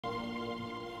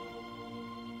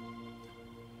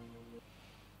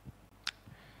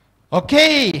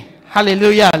Okay,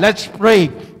 hallelujah. Let's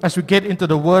pray as we get into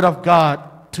the Word of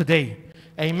God today.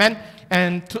 Amen.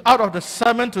 And out of the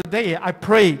sermon today, I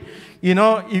pray,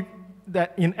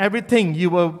 that in everything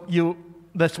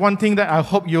that's one thing that I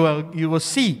hope you will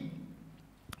see.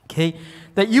 Okay,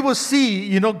 that you will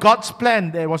see, God's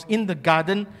plan that was in the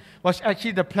garden was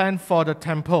actually the plan for the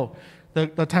temple,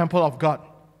 the temple of God.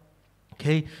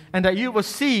 Okay, and that you will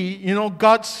see,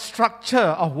 God's structure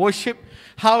of worship,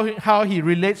 how He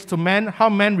relates to man, how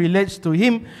man relates to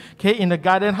Him. Okay, in the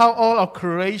garden, how all of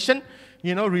creation,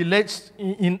 relates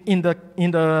in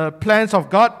the plans of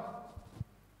God.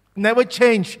 Never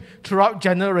change throughout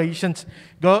generations.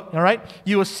 All right?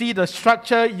 You will see the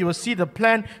structure, you will see the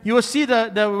plan, you will see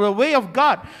the way of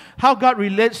God, how God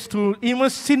relates to even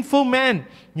sinful man,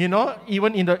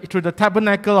 even through the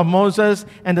tabernacle of Moses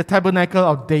and the tabernacle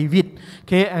of David,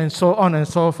 okay, and so on and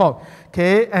so forth.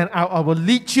 Okay, and I will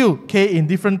lead you, okay, in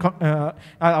different.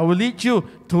 I will lead you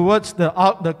towards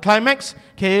the climax,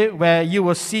 okay, where you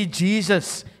will see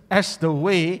Jesus as the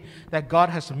way that God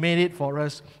has made it for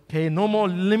us. Okay, no more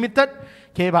limited,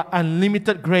 okay, but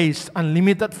unlimited grace,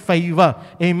 unlimited favor.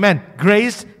 Amen.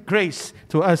 Grace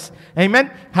to us.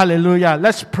 Amen. Hallelujah.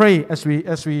 Let's pray as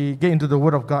we get into the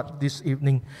Word of God this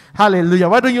evening. Hallelujah.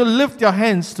 Why don't you lift your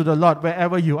hands to the Lord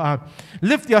wherever you are?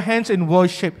 Lift your hands in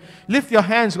worship. Lift your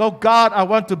hands. Oh God, I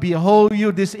want to behold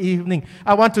you this evening.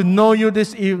 I want to know you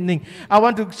this evening. I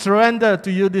want to surrender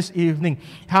to you this evening.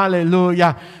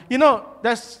 Hallelujah.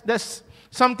 That's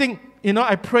something,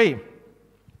 I pray.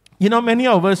 Many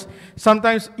of us,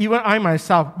 sometimes even I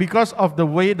myself, because of the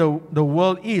way the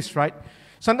world is, right?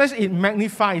 Sometimes it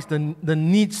magnifies the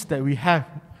needs that we have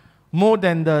more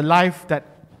than the life that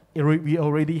we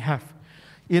already have.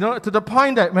 To the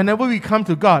point that whenever we come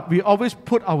to God, we always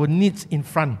put our needs in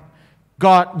front.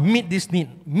 God, meet this need,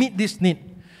 meet this need.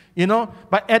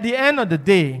 But at the end of the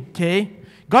day, okay,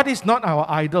 God is not our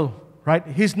idol, right?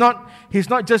 He's not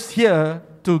just here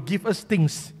to give us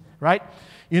things, right?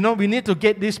 We need to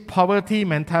get this poverty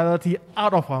mentality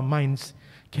out of our minds,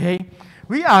 okay?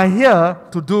 We are here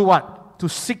to do what? To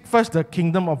seek first the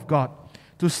kingdom of God,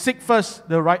 to seek first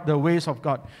the ways of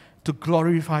God, to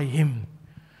glorify Him.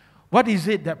 What is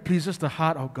it that pleases the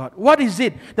heart of God? What is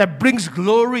it that brings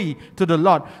glory to the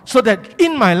Lord? So that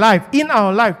in my life, in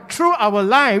our life, through our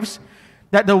lives,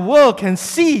 that the world can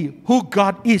see who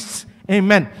God is.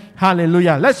 Amen.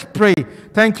 Hallelujah. Let's pray.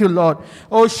 Thank you, Lord.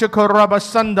 Oh,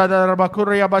 shakurabasanda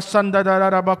rabakuriabasanda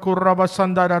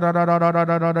rabakurabasanda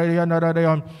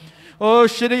oh,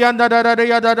 shiriyanda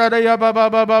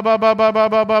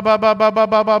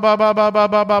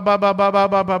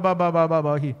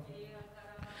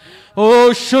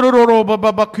oh, shururu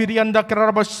baba kirianda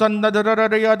karabasanda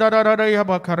dararaya dararaya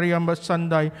bakariyamba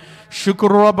sandai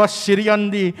shukuraba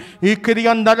shiriyandi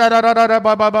ikiriyanda dararara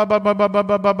baba.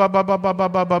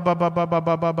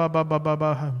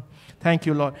 Thank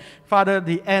you, Lord. Father,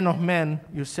 the end of man,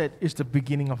 you said, is the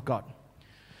beginning of God.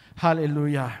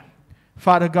 Hallelujah.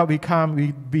 Father God, we come,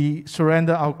 we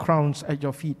surrender our crowns at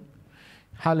your feet.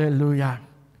 Hallelujah.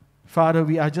 Father,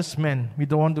 we are just men. We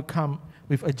don't want to come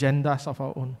with agendas of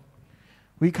our own.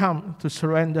 We come to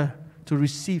surrender, to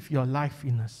receive your life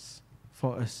in us,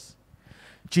 for us.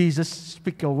 Jesus,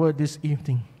 speak your word this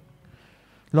evening.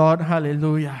 Lord,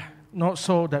 hallelujah. Not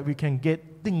so that we can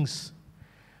get things,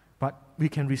 but we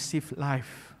can receive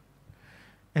life.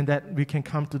 And that we can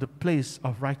come to the place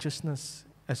of righteousness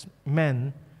as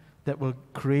men that were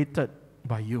created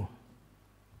by you.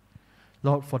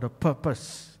 Lord, for the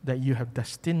purpose that you have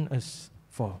destined us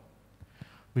for.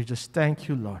 We just thank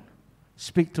you, Lord.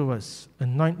 Speak to us.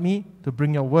 Anoint me to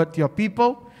bring your word to your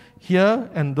people here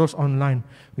and those online.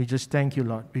 We just thank you,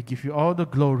 Lord. We give you all the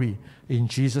glory. In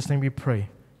Jesus' name we pray.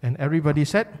 And everybody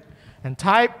said, and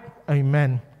type,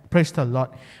 amen. Praise the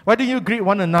Lord. Why don't you greet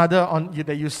one another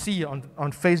that you see on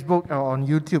Facebook or on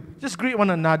YouTube? Just greet one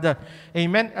another.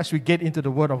 Amen. As we get into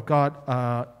the Word of God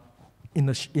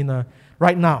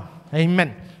right now.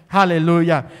 Amen.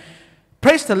 Hallelujah.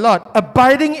 Praise the Lord.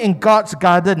 Abiding in God's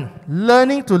garden,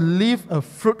 learning to live a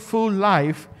fruitful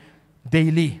life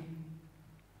daily.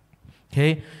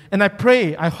 Okay? And I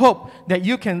pray, I hope that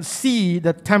you can see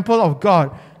the temple of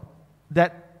God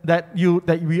that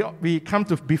we come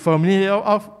to be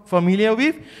familiar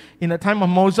with in the time of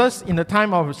Moses, in the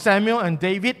time of Samuel and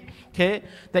David. Okay?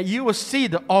 That you will see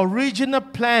the original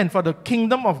plan for the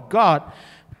kingdom of God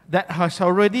that has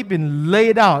already been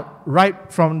laid out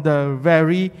right from the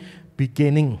very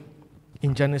beginning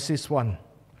in Genesis 1.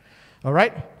 All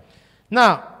right?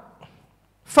 Now,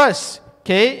 first,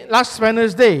 okay, last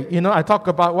Wednesday, I talked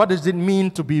about what does it mean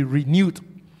to be renewed.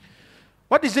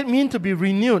 What does it mean to be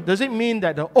renewed? Does it mean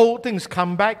that the old things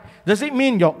come back? Does it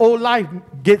mean your old life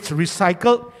gets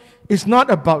recycled? It's not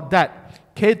about that.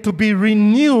 Okay, to be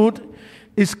renewed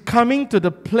is coming to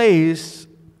the place,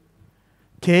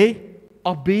 okay,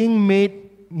 of being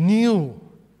made new.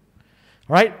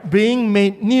 Right? Being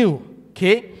made new.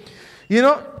 Okay? You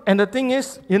know, and the thing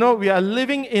is, you know, we are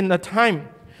living in a time,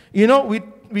 you know, we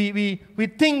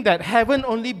think that heaven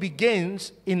only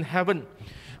begins in heaven.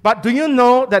 But do you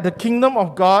know that the kingdom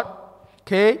of God,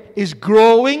 okay, is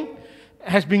growing,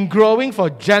 has been growing for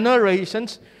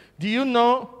generations? Do you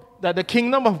know that the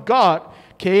kingdom of God,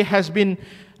 okay, has been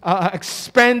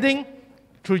expanding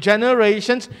through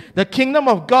generations? The kingdom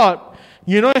of God,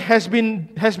 you know,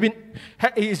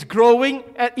 is growing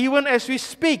even as we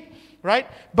speak, right?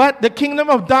 But the kingdom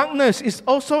of darkness is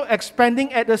also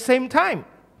expanding at the same time,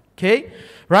 okay,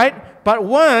 right? But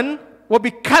one will be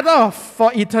cut off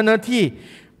for eternity.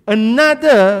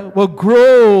 Another will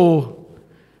grow,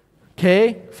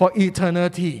 okay, for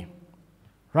eternity,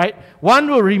 right?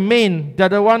 One will remain, the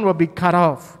other one will be cut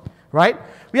off, right?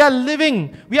 We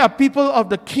are people of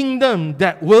the kingdom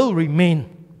that will remain.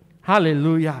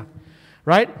 Hallelujah,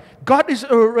 right? God has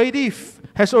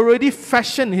already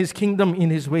fashioned His kingdom in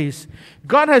His ways.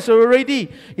 God has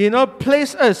already, you know,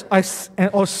 placed us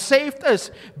or saved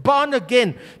us, born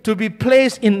again, to be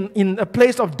placed in a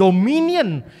place of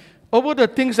dominion over the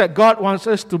things that God wants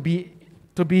us to be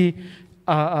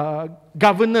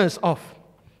governors of.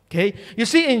 Okay, you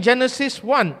see in Genesis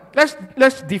 1,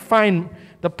 let's define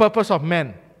the purpose of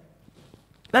man.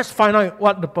 Let's find out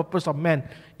what the purpose of man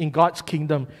in God's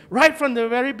kingdom right from the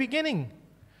very beginning.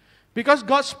 Because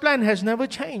God's plan has never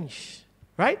changed,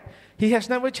 right? He has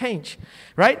never changed,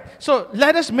 right? So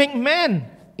let us make man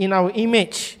in our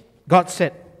image, God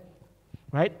said,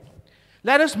 right?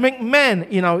 Let us make man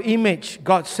in our image,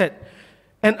 God said,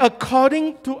 and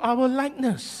according to our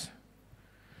likeness.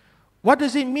 What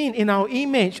does it mean, in our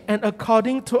image and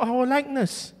according to our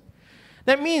likeness?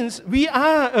 That means we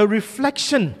are a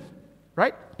reflection,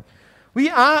 right? We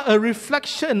are a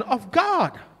reflection of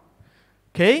God,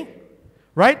 okay?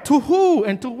 Right? To who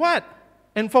and to what?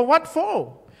 And for what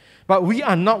for? But we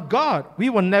are not God. We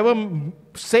were never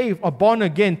saved or born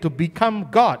again to become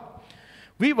God.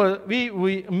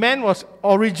 Man was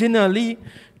originally,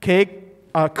 okay,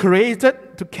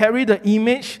 created to carry the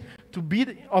image, to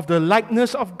be of the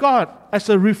likeness of God as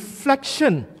a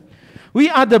reflection. We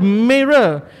are the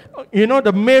mirror, you know,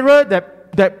 the mirror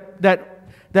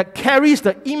that carries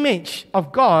the image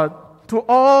of God to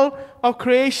all of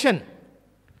creation.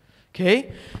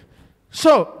 Okay,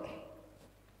 so,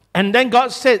 and then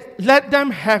God said, let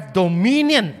them have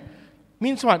dominion.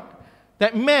 Means what?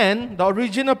 That man, the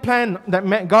original plan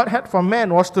that God had for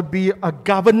man was to be a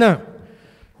governor,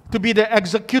 to be the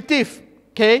executive,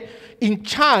 okay, in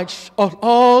charge of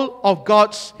all of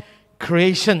God's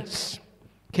creations.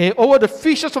 Okay, over the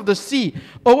fishes of the sea,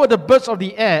 over the birds of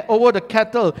the air, over the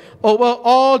cattle, over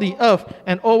all the earth,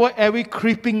 and over every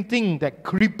creeping thing that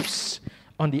creeps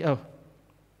on the earth.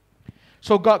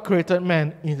 So God created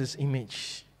man in His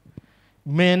image.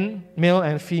 Men, male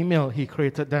and female, He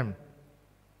created them.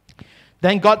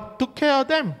 Then God took care of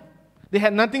them. They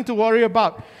had nothing to worry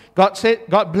about.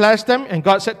 God blessed them, and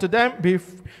God said to them,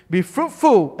 be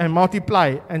fruitful and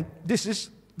multiply. And this is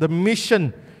the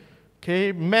mission.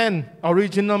 Okay, man,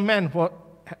 original man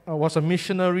was a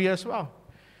missionary as well.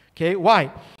 Okay,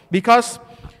 why? Because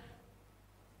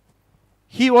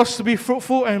he was to be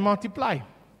fruitful and multiply.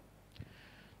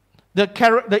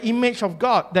 The image of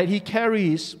God that he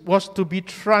carries was to be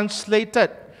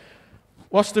translated,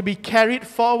 was to be carried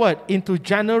forward into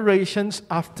generations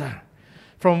after.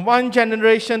 From one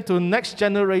generation to next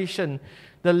generation,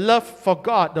 the love for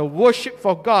God, the worship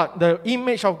for God, the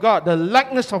image of God, the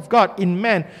likeness of God in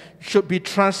man should be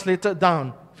translated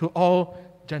down to all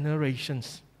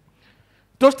generations.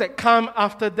 Those that come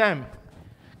after them,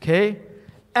 okay,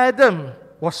 Adam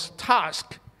was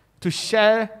tasked to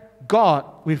share God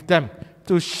with them,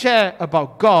 to share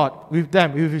about God with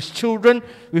them, with his children,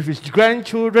 with his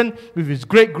grandchildren, with his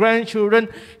great-grandchildren.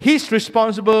 His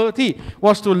responsibility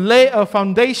was to lay a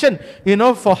foundation, you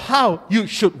know, for how you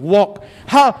should walk,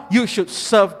 how you should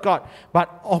serve God.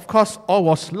 But of course, all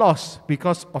was lost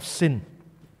because of sin.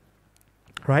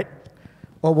 Right?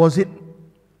 Or was it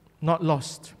not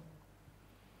lost?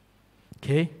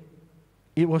 Okay?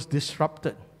 It was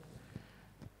disrupted,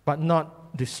 but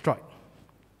not destroyed.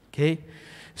 Okay?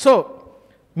 So,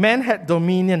 man had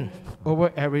dominion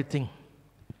over everything.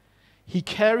 He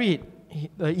carried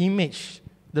the image,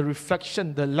 the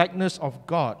reflection, the likeness of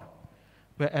God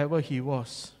wherever he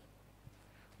was.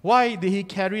 Why did he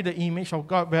carry the image of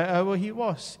God wherever he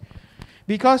was?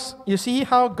 Because you see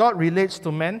how God relates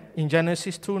to man in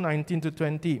Genesis 2:19 to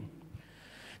 20.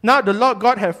 Now the Lord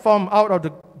God had formed out of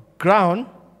the ground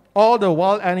all the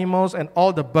wild animals and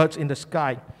all the birds in the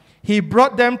sky. He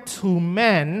brought them to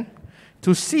man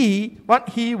to see what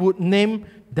he would name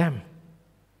them.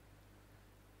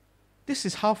 This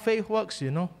is how faith works,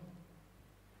 you know.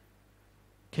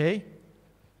 Okay?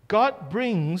 God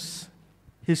brings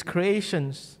his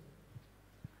creations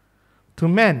to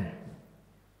man.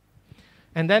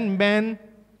 And then man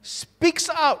speaks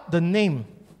out the name,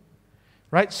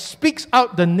 right? Speaks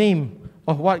out the name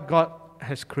of what God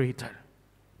has created.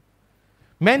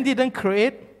 Man didn't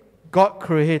create, God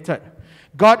created.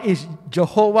 God is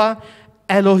Jehovah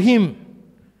Elohim.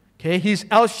 Okay, he's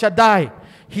El Shaddai.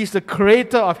 He's the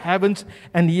creator of heavens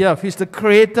and the earth. He's the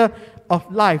creator of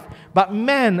life. But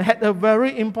man had a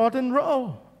very important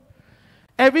role.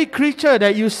 Every creature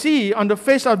that you see on the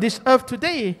face of this earth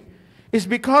today is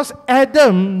because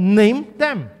Adam named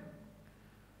them.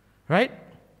 Right?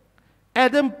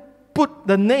 Adam put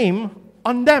the name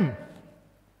on them.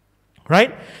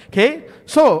 Right? Okay?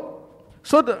 So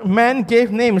the man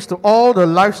gave names to all the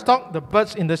livestock, the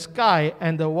birds in the sky,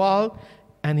 and the wild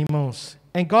animals.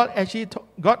 And God actually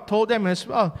God told them as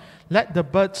well, let the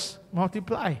birds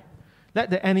multiply. Let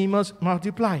the animals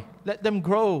multiply. Let them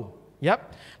grow.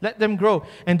 Yep. Let them grow.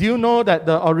 And do you know that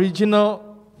the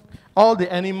original, all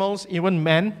the animals, even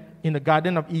man in the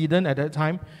Garden of Eden at that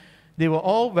time, they were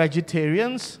all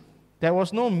vegetarians. There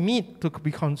was no meat to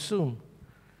be consumed.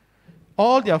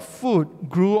 All their food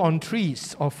grew on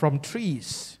trees or from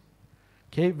trees.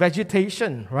 Okay,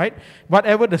 vegetation, right?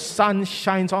 Whatever the sun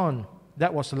shines on,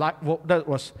 that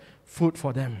was food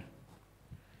for them.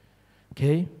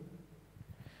 Okay?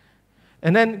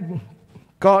 And then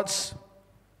God's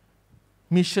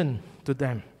mission to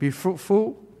them, be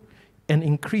fruitful and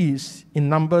increase in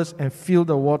numbers and fill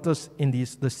the waters in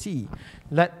the sea.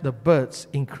 Let the birds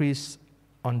increase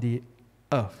on the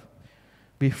earth.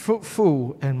 Be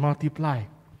fruitful and multiply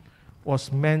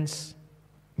was man's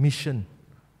mission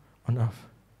on earth.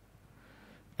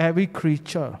 Every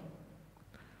creature,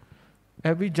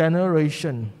 every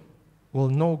generation will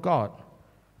know God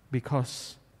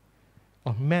because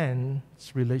of man's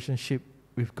relationship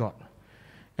with God.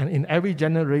 And in every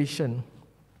generation,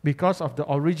 because of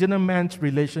the original man's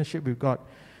relationship with God,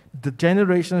 the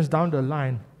generations down the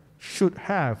line should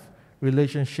have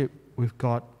relationship with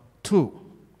God too.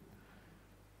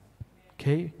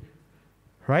 Okay?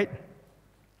 Right?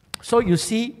 So you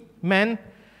see, man,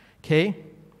 okay,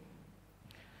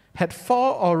 had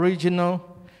 4 original,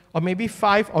 or maybe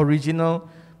 5 original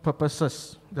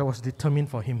purposes that was determined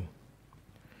for him.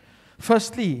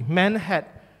 Firstly, man had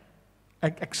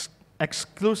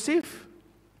exclusive,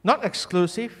 not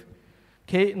exclusive,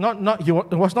 okay,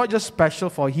 it was not just special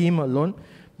for him alone,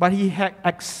 but he had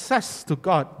access to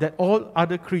God that all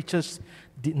other creatures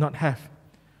did not have.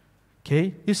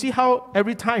 Okay, you see how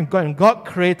every time God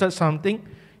created something,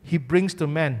 he brings to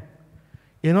man.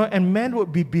 You know, and man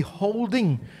would be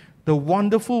beholding the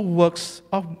wonderful works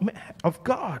of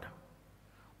God.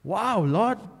 Wow,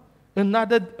 Lord,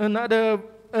 another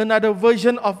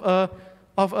version of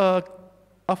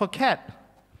a cat,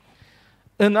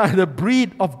 another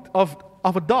breed of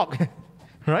a dog,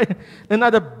 right?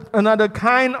 Another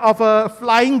kind of a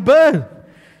flying bird.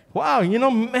 Wow, you know,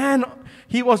 man,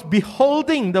 he was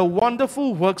beholding the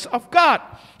wonderful works of God.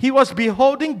 He was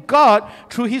beholding God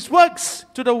through his works,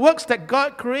 to the works that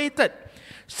God created.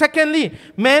 Secondly,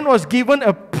 man was given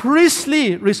a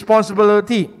priestly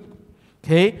responsibility,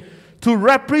 okay, to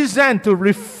represent, to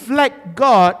reflect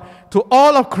God to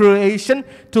all of creation,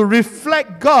 to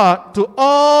reflect God to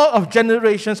all of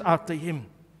generations after him.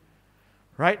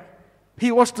 Right?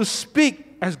 He was to speak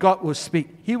as God would speak.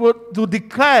 He was to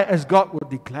declare as God would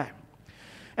declare.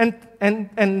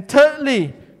 And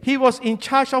thirdly, he was in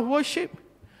charge of worship.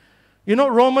 You know,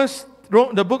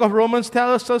 the book of Romans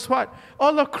tells us what?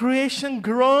 All of creation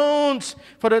groans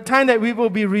for the time that we will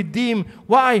be redeemed.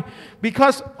 Why?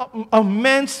 Because of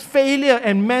man's failure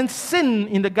and man's sin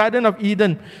in the Garden of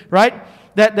Eden, right?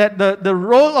 That the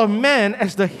role of man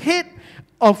as the head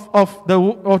of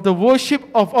the worship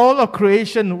of all of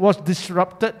creation was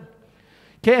disrupted.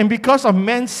 Okay, and because of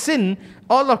man's sin,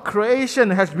 all of creation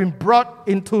has been brought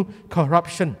into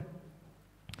corruption.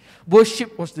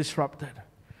 Worship was disrupted.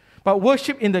 But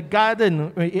worship in the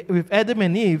garden with Adam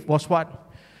and Eve was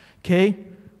what? Okay,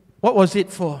 what was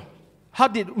it for? How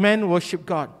did man worship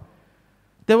God?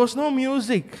 There was no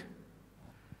music.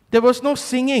 There was no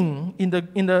singing in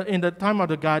the time of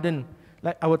the garden.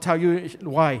 Like I will tell you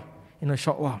why in a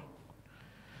short while.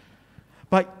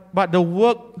 But the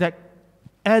work that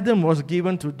Adam was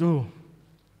given to do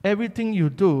everything you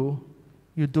do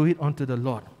it unto the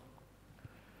Lord.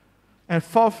 And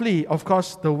fourthly, of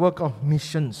course, the work of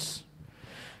missions.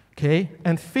 Okay?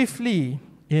 And fifthly,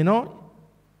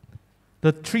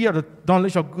 the tree of the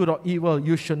knowledge of good or evil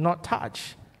you should not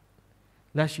touch,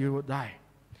 lest you will die.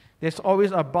 There's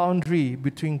always a boundary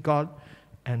between God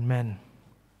and man.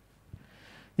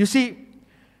 You see,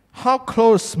 how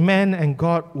close man and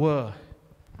God were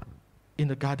in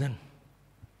the garden.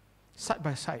 Side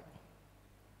by side.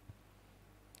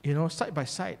 Side by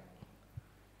side.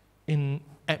 In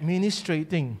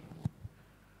administrating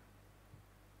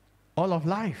all of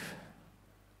life.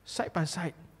 Side by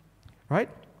side. Right?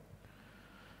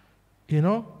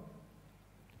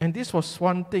 And this was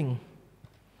one thing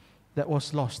that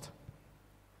was lost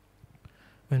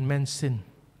when man sinned.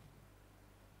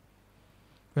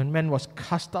 When man was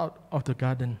cast out of the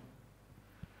garden,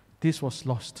 this was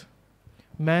lost.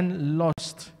 Man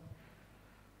lost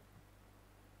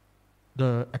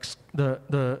the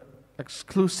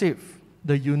exclusive,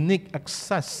 the unique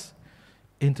access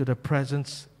into the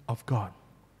presence of God.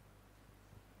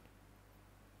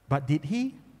 But did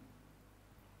he?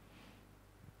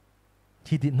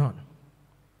 He did not.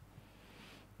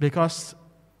 Because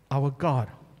our God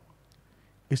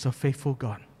is a faithful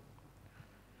God.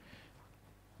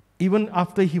 Even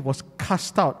after he was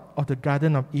cast out of the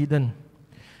Garden of Eden,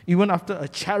 even after a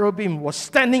cherubim was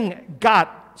standing guard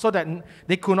so that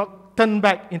they could not turn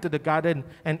back into the garden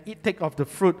and take of the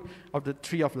fruit of the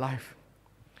tree of life.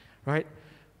 Right?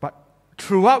 But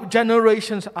throughout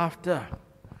generations after,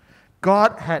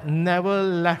 God had never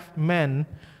left man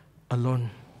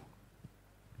alone.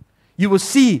 You will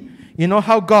see,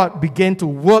 how God began to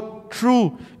work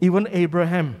through even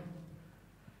Abraham,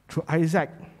 through Isaac,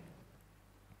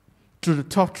 through the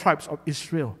 12 tribes of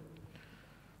Israel,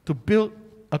 to build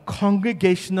a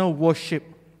congregational worship,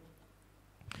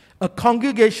 a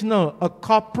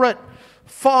corporate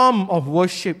form of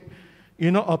worship,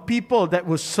 a people that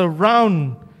will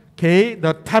surround,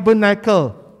 the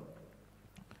tabernacle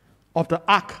of the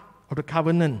Ark of the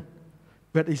Covenant,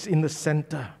 that is in the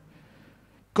center.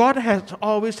 God has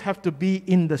always have to be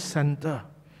in the center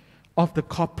of the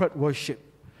corporate worship.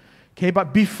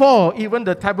 But before even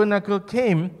the tabernacle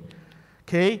came,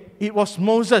 it was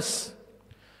Moses,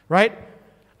 right?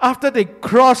 After they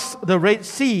crossed the Red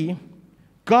Sea,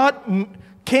 God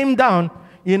came down.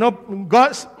 They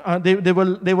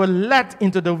were led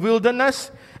into the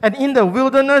wilderness, and in the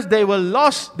wilderness they were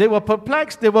lost, they were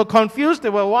perplexed, they were confused, they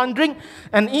were wandering,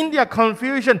 and in their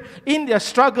confusion, in their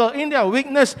struggle, in their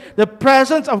weakness, the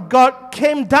presence of God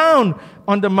came down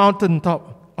on the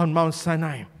mountaintop, on Mount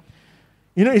Sinai.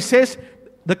 It says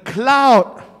the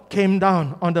cloud came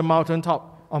down on the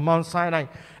mountaintop on Mount Sinai,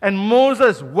 and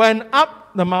Moses went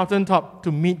up the mountaintop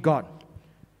to meet God.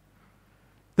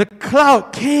 The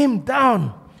cloud came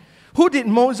down. Who did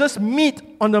Moses meet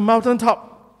on the mountaintop?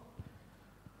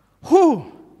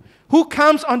 Who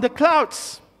comes on the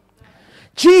clouds?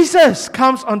 Jesus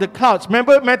comes on the clouds.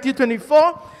 Remember Matthew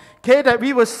 24? That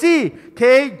we will see,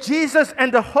 Jesus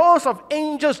and the host of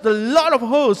angels, the Lord of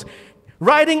hosts,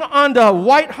 riding on the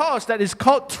white horse that is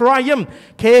called Triumph,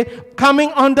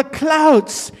 coming on the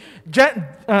clouds.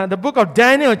 The book of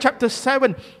Daniel, chapter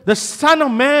 7, the Son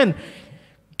of Man,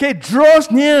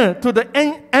 draws near to the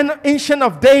Ancient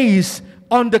of Days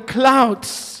on the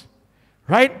clouds,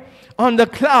 right? On the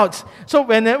clouds. So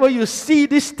whenever you see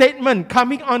this statement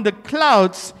coming on the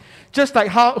clouds, just like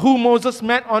who Moses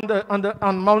met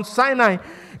on Mount Sinai,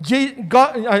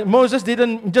 Moses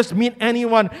didn't just meet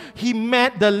anyone. He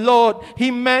met the Lord. He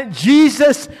met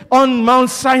Jesus on Mount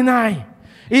Sinai.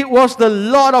 It was the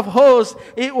Lord of hosts.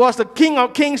 It was the King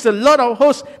of kings, the Lord of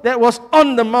hosts that was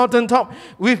on the mountaintop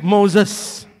with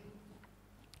Moses.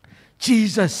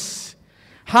 Jesus.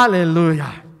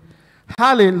 Hallelujah.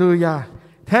 Hallelujah.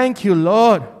 Thank you,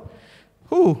 Lord.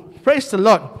 Praise the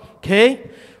Lord.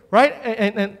 Right?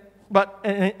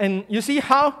 And you see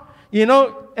how,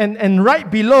 and right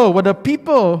below were the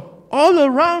people all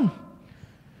around,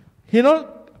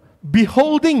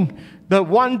 beholding the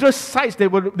wondrous sights. They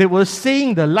were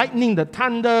seeing the lightning, the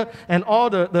thunder, and all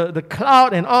the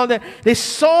cloud and all that.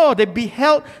 They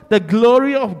beheld the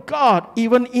glory of God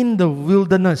even in the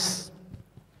wilderness.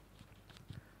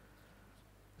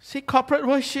 See, corporate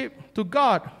worship to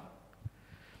God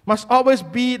must always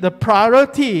be the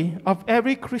priority of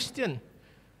every Christian,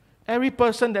 every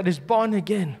person that is born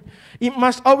again. It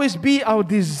must always be our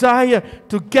desire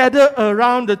to gather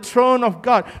around the throne of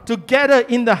God, to gather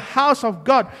in the house of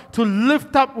God, to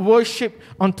lift up worship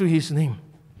unto His name.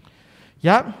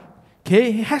 Yeah?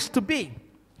 It has to be.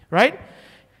 Right?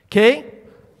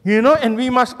 And we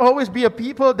must always be a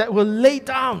people that will lay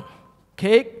down.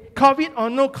 Okay, COVID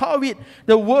or no COVID,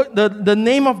 the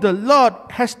name of the Lord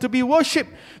has to be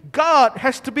worshipped. God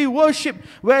has to be worshipped,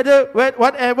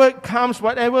 whatever comes,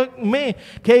 whatever may.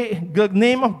 Okay, the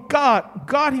name of God,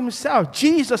 God Himself,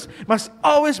 Jesus must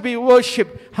always be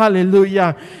worshipped.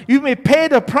 Hallelujah. You may pay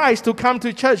the price to come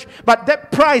to church, but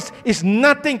that price is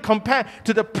nothing compared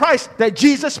to the price that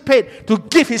Jesus paid to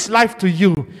give His life to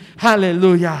you.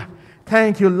 Hallelujah.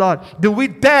 Thank you, Lord. Do we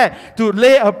dare to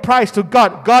lay a price to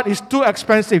God? God is too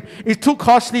expensive. It's too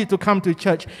costly to come to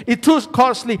church. It's too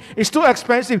costly. It's too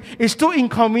expensive. It's too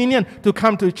inconvenient to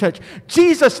come to church.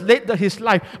 Jesus laid His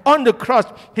life on the cross.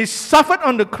 He suffered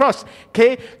on the cross.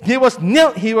 Okay? He was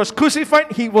nailed. He was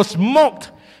crucified. He was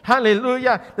mocked.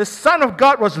 Hallelujah. The Son of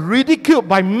God was ridiculed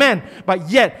by men, but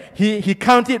yet He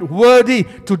counted worthy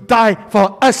to die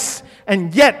for us.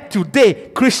 And yet today,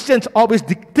 Christians always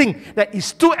think that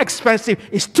it's too expensive,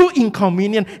 it's too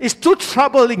inconvenient, it's too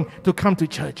troubling to come to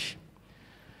church.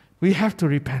 We have to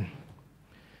repent.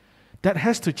 That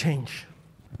has to change.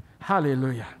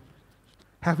 Hallelujah.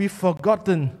 Have we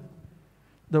forgotten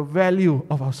the value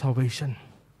of our salvation?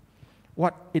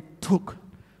 What it took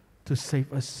to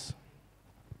save us?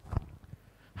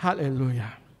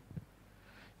 Hallelujah.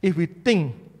 If we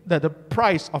think that the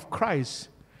price of Christ,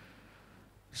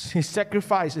 His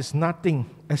sacrifice, is nothing,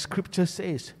 as Scripture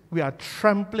says, we are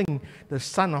trampling the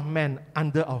Son of Man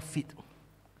under our feet.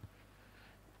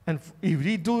 And if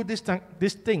we do these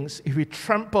things, if we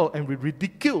trample and we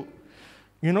ridicule,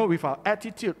 with our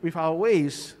attitude, with our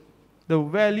ways, the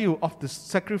value of the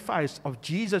sacrifice of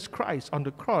Jesus Christ on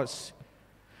the cross,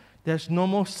 there's no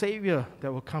more Savior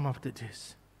that will come after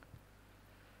this.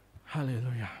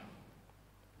 Hallelujah.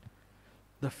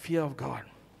 The fear of God.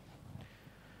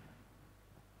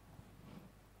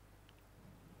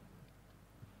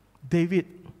 David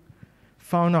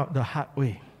found out the hard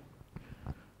way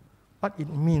what it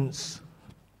means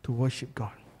to worship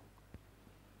God.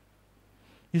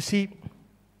 You see,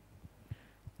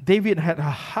 David had a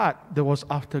heart that was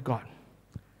after God,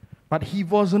 but he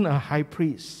wasn't a high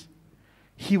priest.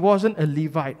 He wasn't a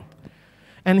Levite.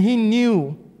 And he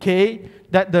knew,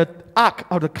 that the Ark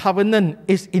of the Covenant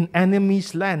is in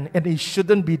enemy's land and it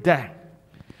shouldn't be there.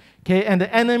 And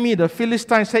the enemy, the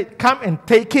Philistines, said, come and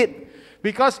take it,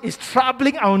 because it's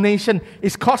troubling our nation.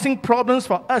 It's causing problems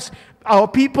for us. Our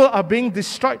people are being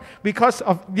destroyed because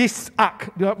of this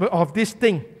ark, of this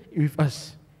thing with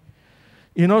us.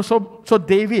 So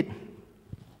David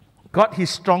got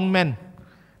his strong men,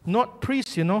 not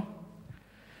priests,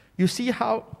 You see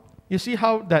how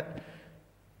that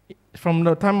from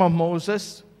the time of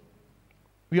Moses,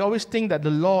 we always think that the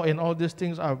law and all these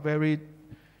things are very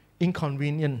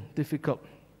inconvenient, difficult.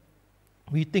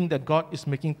 We think that God is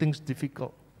making things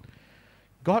difficult.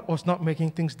 God was not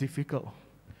making things difficult.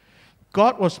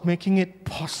 God was making it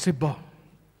possible.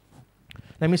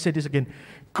 Let me say this again.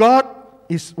 God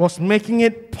was making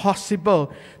it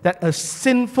possible that a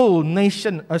sinful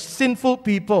nation, a sinful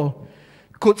people,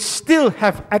 could still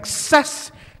have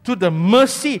access to the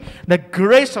mercy, the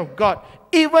grace of God,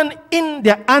 even in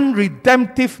their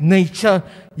unredemptive nature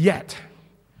yet.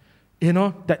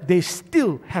 That they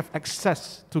still have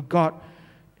access to God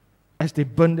as they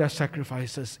burn their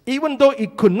sacrifices. Even though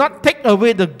it could not take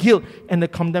away the guilt and the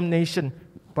condemnation,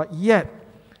 but yet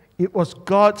it was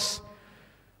God's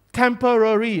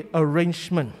temporary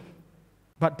arrangement.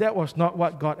 But that was not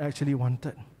what God actually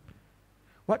wanted.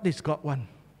 What does God want?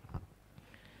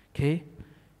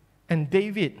 And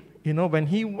David, when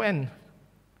he went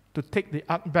to take the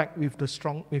ark back with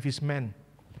his men,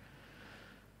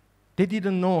 they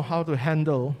didn't know how to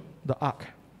handle the ark.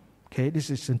 This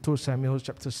is in 2 Samuel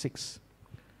chapter 6.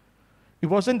 It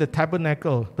wasn't the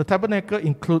tabernacle. The tabernacle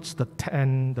includes the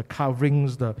tent, the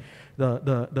coverings, the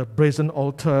brazen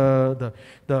altar,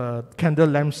 the candle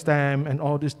lampstand, and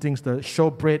all these things, the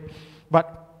showbread.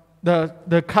 But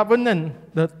the covenant,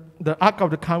 the Ark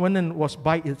of the Covenant was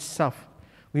by itself.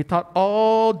 Without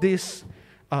all these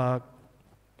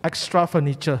extra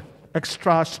furniture,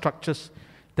 extra structures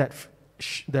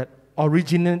that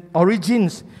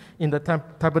origins in the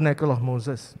tabernacle of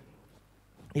Moses.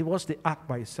 It was the ark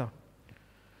by itself.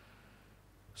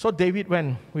 So David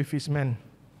went with his men,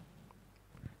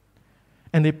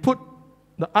 and they put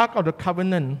the Ark of the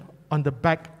Covenant on the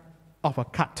back of a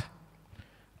cart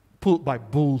pulled by a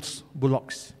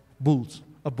bullock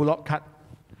cart.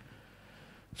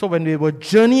 So when they were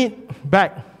journeyed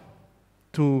back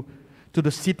to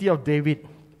the city of David,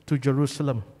 to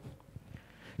Jerusalem,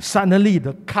 suddenly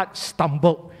the cart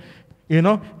stumbled,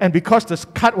 and because the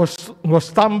cart was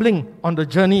stumbling on the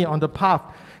journey, on the path,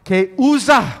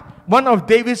 Uzzah, one of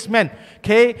David's men,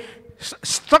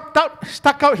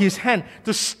 stuck out his hand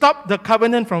to stop the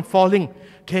covenant from falling.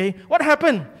 Okay, what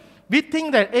happened? We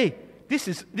think that, hey, this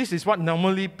is what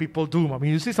normally people do. When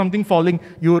you see something falling,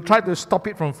 you will try to stop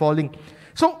it from falling.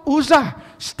 So Uzzah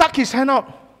stuck his hand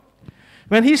out.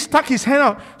 When he stuck his hand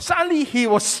out, suddenly he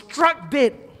was struck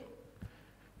dead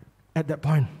at that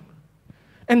point.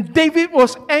 And David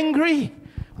was angry.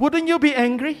 Wouldn't you be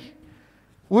angry?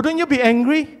 Wouldn't you be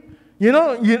angry? You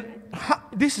know,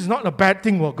 this is not a bad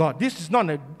thing, oh God. This is not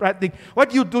a bad thing. Why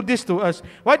do you do this to us?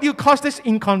 Why do you cause this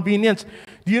inconvenience?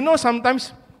 Do you know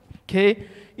sometimes, okay,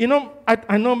 you know,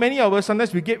 I know many of us,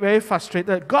 sometimes we get very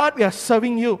frustrated. God, we are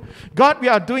serving you. God, we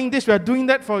are doing this, we are doing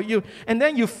that for you. And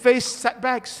then you face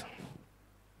setbacks.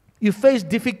 You face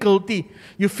difficulty.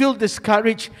 You feel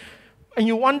discouraged. And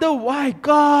you wonder, why?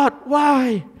 God,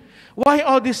 why? Why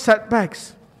all these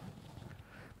setbacks?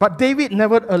 But David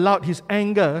never allowed his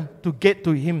anger to get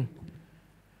to him.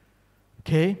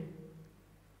 Okay?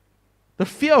 The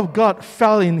fear of God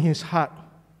fell in his heart.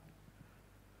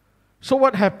 So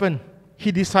what happened?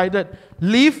 He decided,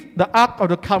 leave the Ark of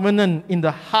the Covenant in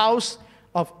the house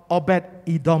of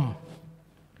Obed-Edom.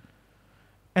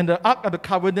 And the Ark of the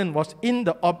Covenant was in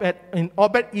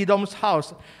Obed-Edom's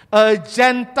house. A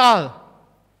Gentile,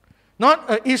 not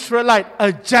an Israelite,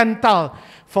 a Gentile,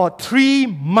 for 3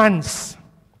 months.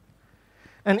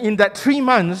 And in that 3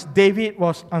 months, David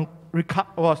was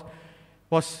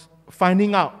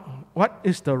finding out what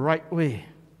is the right way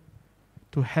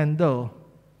to handle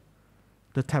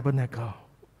the tabernacle.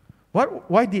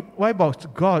 Why was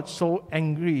God so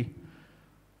angry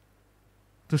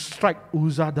to strike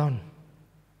Uzzah down?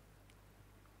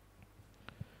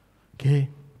 Okay.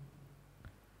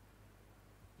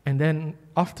 And then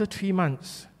after 3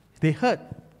 months, they heard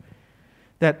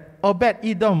that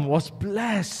Obed-Edom was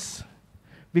blessed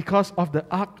because of the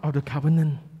Ark of the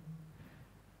Covenant.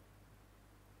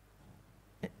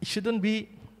 Shouldn't we,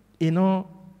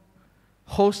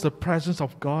 host the presence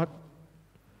of God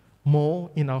more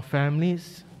in our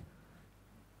families?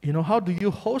 How do you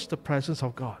host the presence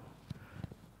of God?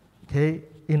 Okay,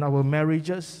 in our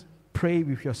marriages, pray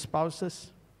with your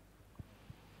spouses.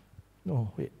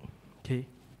 No, wait. Okay.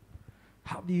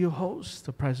 How do you host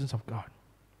the presence of God?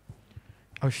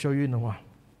 I'll show you in a while.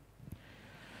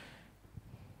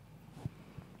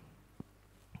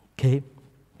 Okay.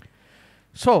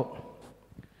 So,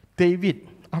 David,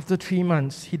 after 3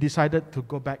 months, he decided to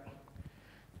go back.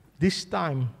 This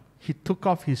time, he took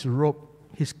off his robe,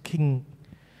 his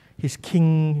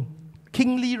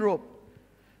kingly robe.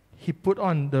 He put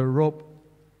on the robe,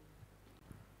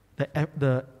 the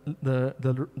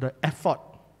ephod,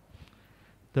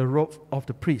 the robe of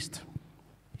the priest.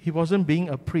 He wasn't being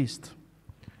a priest.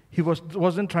 He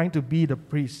wasn't trying to be the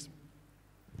priest.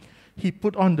 He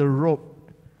put on the robe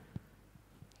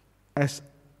as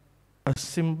a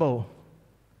symbol,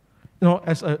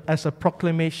 as a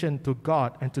proclamation to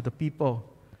God and to the people.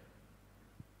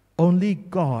 Only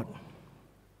God,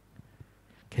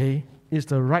 okay, is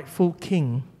the rightful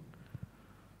king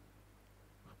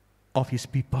of his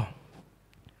people.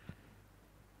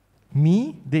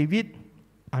 Me, David,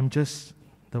 I'm just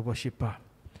the worshiper.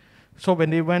 So when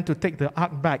they went to take the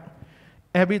ark back,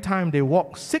 every time they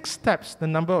walked 6 steps, the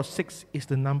number of 6 is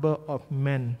the number of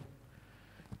men.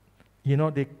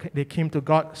 They came to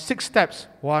God 6 steps.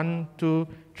 1, 2,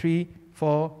 3,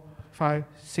 4, 5,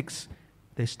 6.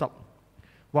 They stopped.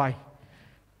 Why?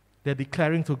 They're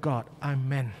declaring to God, I'm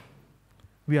man.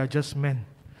 We are just men.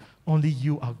 Only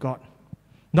you are God.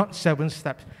 Not 7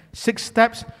 steps. 6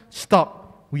 steps,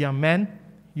 stop. We are men,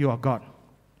 you are God.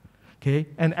 Okay?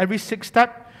 And every 6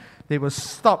 step, they will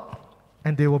stop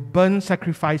and they will burn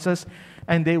sacrifices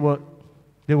and they will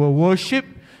worship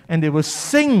and they will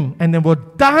sing and they will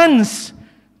dance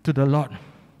to the Lord.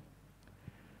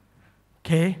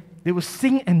 Okay? They will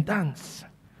sing and dance.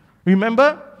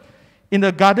 Remember, in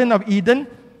the Garden of Eden,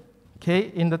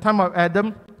 okay, in the time of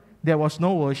Adam, there was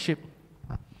no worship.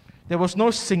 There was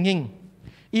no singing.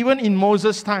 Even in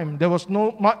Moses' time, there was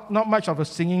not much of a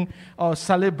singing or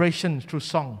celebration through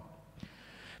song.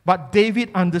 But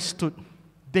David understood.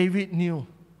 David knew.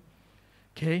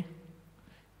 Okay?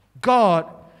 God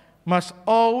must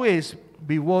always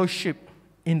be worshipped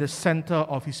in the center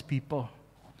of his people.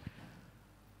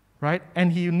 Right?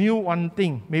 And he knew one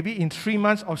thing. Maybe in 3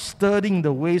 months of studying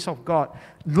the ways of God,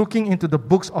 looking into the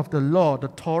books of the law, the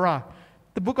Torah.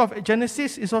 The book of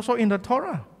Genesis is also in the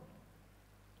Torah.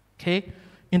 Okay?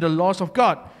 In the laws of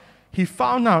God. He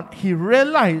found out, he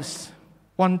realized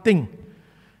one thing.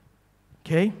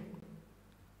 Okay?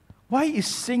 Why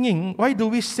do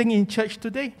we sing in church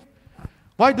today?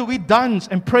 Why do we dance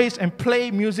and praise and play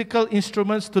musical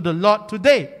instruments to the Lord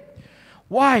today?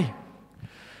 Why?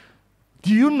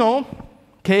 Do you know,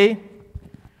 okay,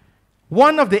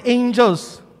 one of the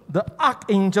angels, the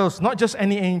archangels, not just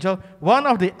any angel, one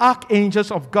of the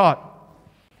archangels of God,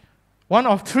 one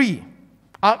of 3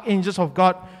 archangels of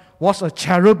God was a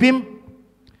cherubim,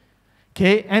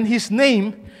 okay, and his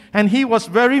name, and he was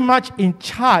very much in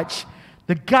charge,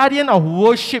 the guardian of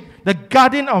worship, the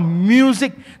guardian of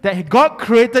music, that God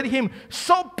created him.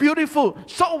 So beautiful,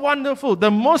 so wonderful,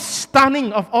 the most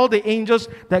stunning of all the angels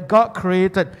that God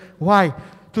created. Why?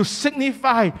 To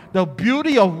signify the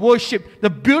beauty of worship, the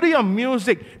beauty of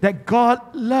music that God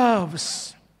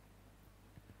loves.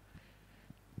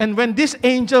 And when this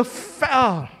angel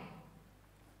fell,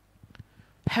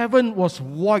 heaven was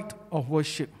void of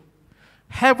worship.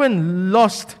 Heaven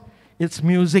lost its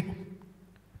music.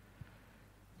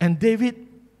 And David,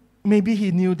 maybe he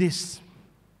knew this.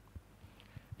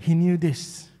 He knew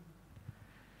this.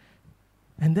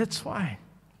 And that's why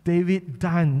David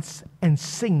danced and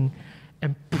sing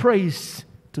and praise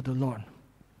to the Lord.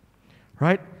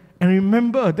 Right? And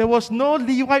remember, there was no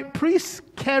Levite priest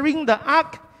carrying the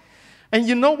ark. And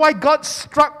you know why God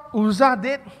struck Uzzah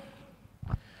dead?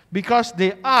 Because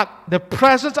the ark, the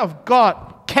presence of God,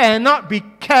 cannot be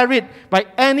carried by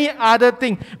any other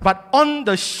thing but on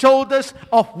the shoulders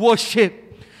of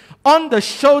worship. On the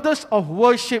shoulders of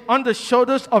worship, on the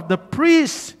shoulders of the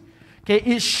priest. Okay,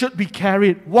 it should be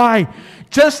carried. Why?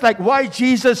 Just like why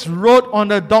Jesus rode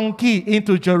on a donkey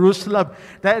into Jerusalem.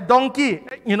 That donkey,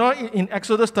 you know, in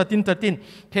Exodus 13:13,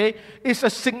 okay,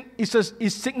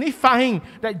 is signifying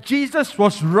that Jesus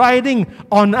was riding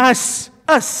on us.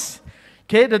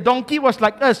 Okay, the donkey was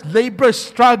like us, laborers,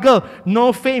 struggle,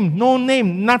 no fame, no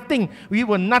name, nothing. We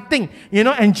were nothing, you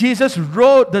know, and Jesus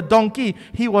rode the donkey.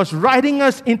 He was riding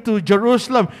us into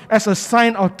Jerusalem as a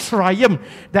sign of triumph.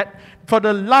 That for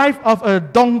the life of a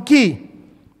donkey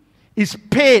is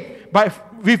paid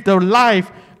with the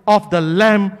life of the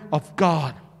Lamb of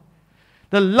God.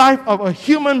 The life of a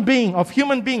human being, of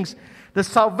human beings, the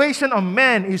salvation of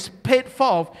man is paid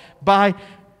for by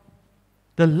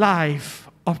the life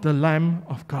of the Lamb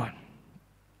of God.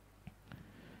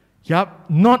 Yup,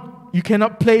 you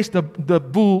cannot place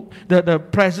the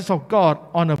presence of God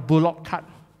on a bullock cart.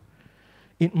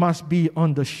 It must be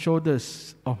on the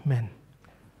shoulders of men.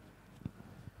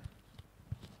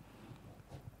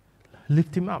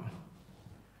 Lift him up,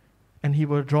 and he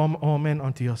will draw all men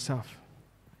onto yourself,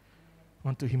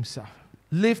 onto himself.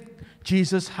 Lift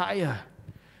Jesus higher,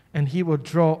 and he will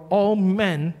draw all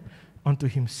men onto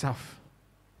himself.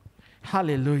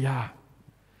 Hallelujah.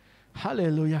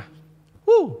 Hallelujah.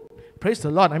 Woo! Praise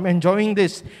the Lord. I'm enjoying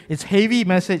this. It's a heavy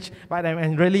message, but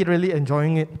I'm really, really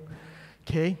enjoying it.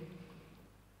 Okay?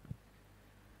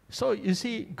 So, you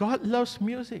see, God loves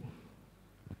music.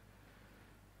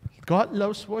 God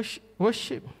loves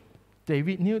worship.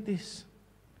 David knew this.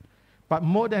 But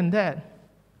more than that,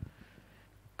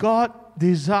 God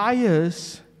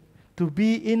desires to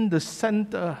be in the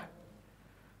center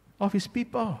of His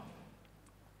people.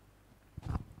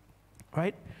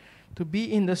 Right? To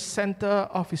be in the center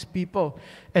of His people.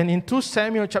 And in 2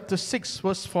 Samuel chapter 6,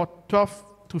 verse 12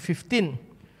 to 15,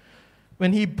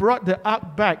 when He brought the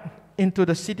ark back into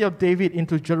the city of David,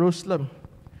 into Jerusalem,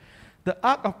 the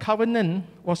Ark of Covenant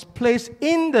was placed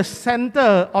in the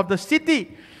center of the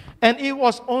city. And it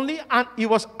was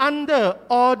under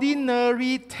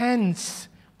ordinary tents,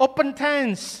 open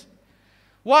tents.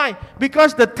 Why?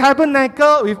 Because the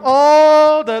tabernacle, with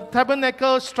all the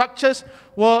tabernacle structures,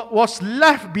 was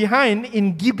left behind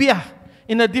in Gibeah,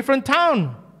 in a different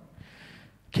town.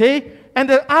 Okay? And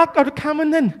the Ark of the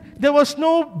Covenant, there was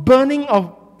no burning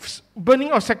of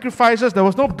sacrifices, there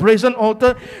was no brazen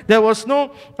altar, there was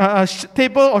no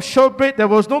table or showbread, there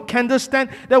was no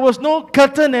candlestand, there was no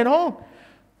curtain at all.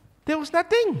 There was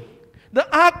nothing. The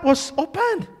ark was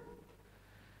open.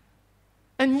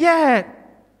 And yet,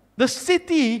 the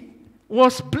city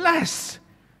was blessed.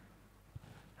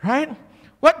 Right?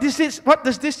 What does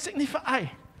this signify?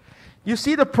 You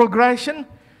see the progression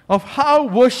of how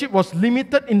worship was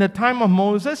limited in the time of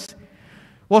Moses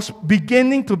was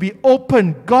beginning to be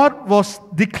open. God was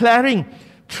declaring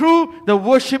through the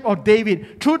worship of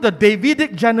David, through the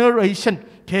Davidic generation,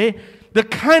 okay, the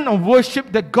kind of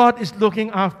worship that God is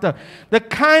looking after, the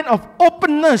kind of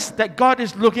openness that God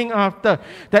is looking after,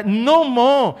 that no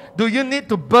more do you need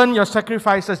to burn your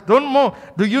sacrifices, no more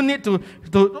do you need to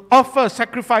offer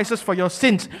sacrifices for your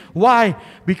sins. Why?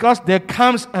 Because there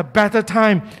comes a better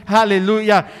time,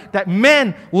 hallelujah, that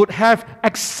man would have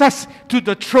access to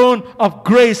the throne of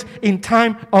grace in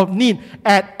time of need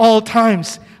at all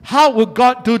times. How will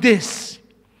God do this?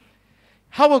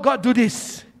 How will God do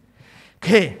this?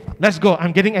 Okay, let's go.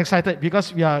 I'm getting excited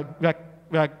because we are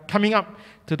are coming up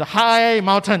to the high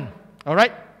mountain. All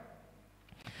right?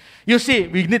 You see,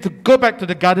 we need to go back to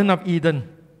the Garden of Eden.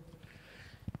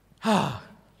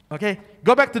 Okay?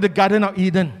 Go back to the Garden of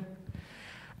Eden.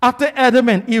 After Adam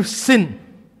and Eve sinned,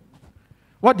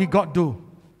 what did God do?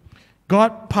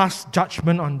 God passed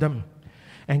judgment on them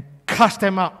and cast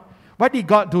them out. Why did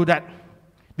God do that?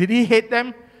 Did He hate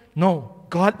them? No.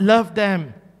 God loved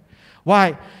them.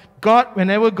 Why? God,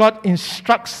 whenever God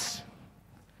instructs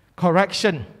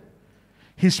correction,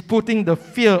 He's putting the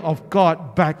fear of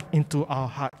God back into our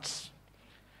hearts,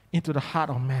 into the heart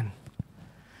of man.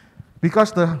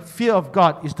 Because the fear of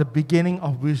God is the beginning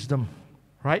of wisdom,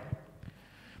 right?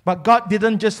 But God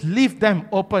didn't just leave them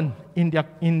open in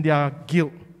their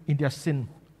guilt, in their sin.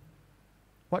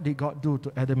 What did God do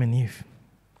to Adam and Eve?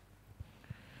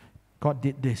 God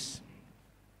did this.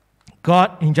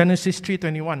 God, in Genesis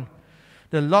 3:21,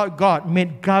 the Lord God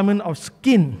made garment of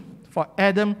skin for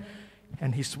Adam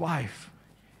and his wife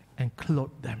and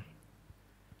clothed them.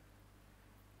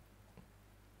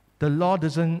 The law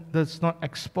does not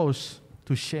expose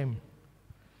to shame.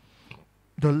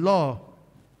 The law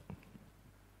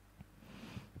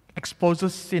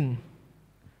exposes sin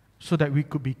so that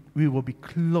we will be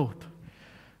clothed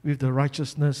with the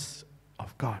righteousness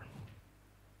of God.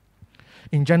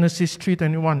 In Genesis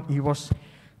 3:21, it was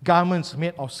garments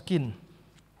made of skin,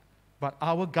 but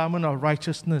our garment of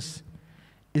righteousness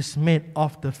is made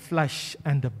of the flesh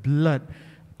and the blood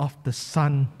of the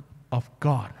Son of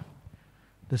God,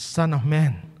 the Son of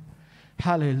Man.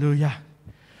 Hallelujah.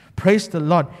 Praise the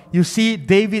Lord. You see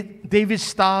David's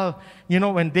style,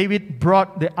 when David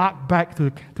brought the ark back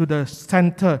to the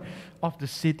center of the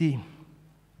city.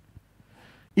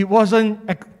 It wasn't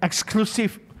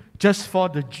exclusive just for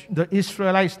the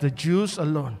Israelites, the Jews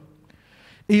alone.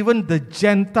 Even the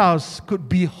Gentiles could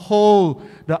behold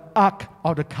the Ark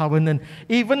of the Covenant.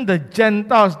 Even the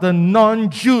Gentiles, the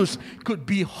non-Jews, could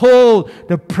behold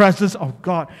the presence of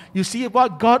God. You see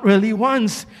what God really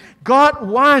wants? God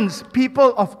wants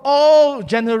people of all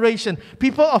generations,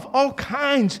 people of all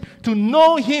kinds, to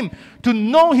know Him, to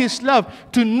know His love,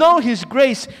 to know His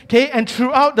grace. Okay? And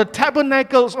throughout the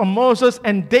tabernacles of Moses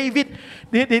and David,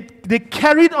 they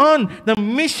carried on the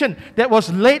mission that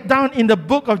was laid down in the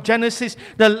book of Genesis,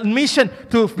 the mission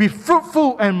to be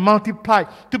fruitful and multiply,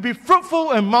 to be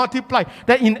fruitful and multiply,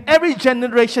 that in every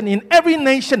generation, in every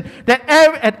nation, that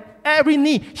every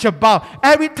knee shall bow,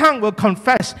 every tongue will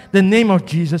confess the name of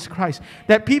Jesus Christ,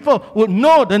 that people would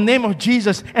know the name of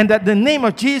Jesus, and that the name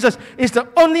of Jesus is the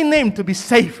only name to be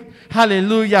saved.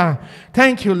 Hallelujah.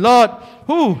 Thank you, Lord.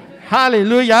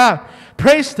 Hallelujah.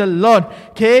 Praise the Lord.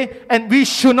 Okay, and we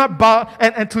should not bow.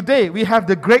 And today we have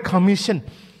the Great Commission.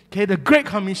 Okay, the Great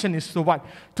Commission is to what?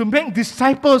 To make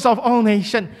disciples of all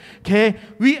nations. Okay,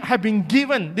 we have been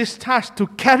given this task to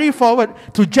carry forward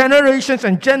to generations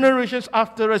and generations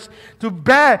after us, to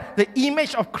bear the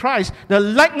image of Christ, the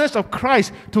likeness of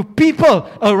Christ to people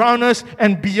around us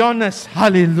and beyond us.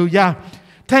 Hallelujah.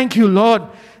 Thank you, Lord.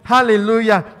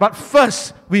 Hallelujah. But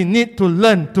first, we need to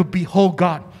learn to behold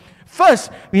God.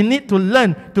 First, we need to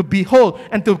learn to behold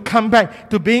and to come back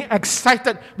to being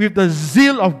excited with the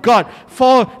zeal of God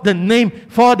for the name,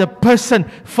 for the person,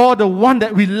 for the one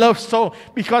that we love so,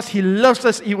 because He loves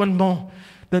us even more.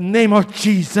 The name of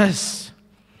Jesus.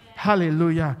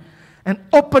 Hallelujah. An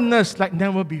openness like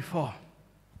never before.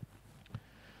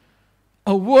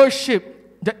 A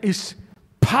worship that is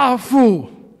powerful,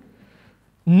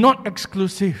 not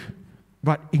exclusive,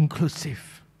 but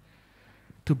inclusive.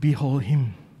 To behold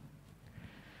Him.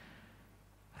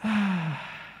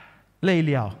 累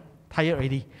了 tired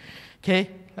already. Okay,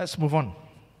 let's move on.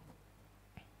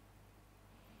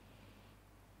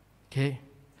 Okay,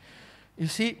 you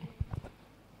see,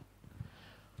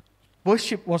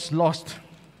 worship was lost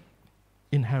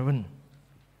in heaven,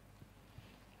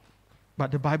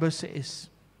 but the Bible says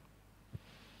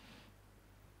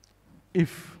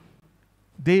if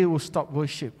they will stop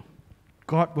worship,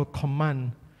 God will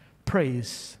command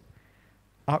praise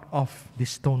out of the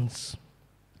stones.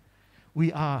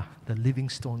 We are the living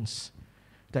stones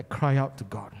that cry out to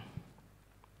God.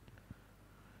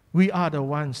 We are the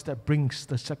ones that brings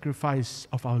the sacrifice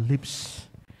of our lips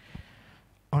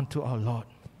unto our Lord,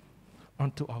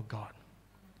 unto our God.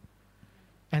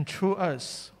 And through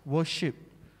us, worship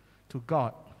to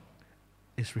God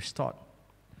is restored.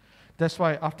 That's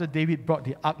why after David brought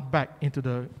the ark back into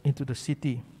the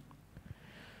city,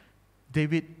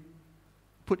 David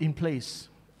put in place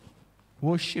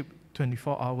worship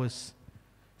 24 hours,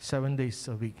 7 days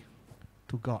a week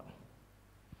to God.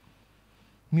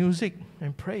 Music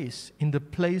and praise in the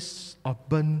place of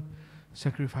burnt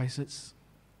sacrifices.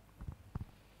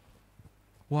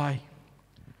 Why?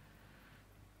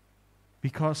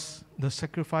 Because the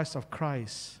sacrifice of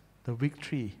Christ, the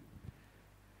victory,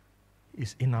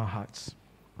 is in our hearts.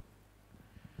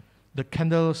 The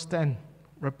candlestand,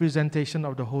 representation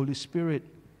of the Holy Spirit,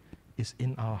 is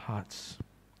in our hearts.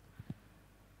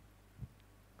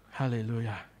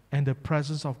 Hallelujah. And the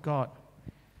presence of God,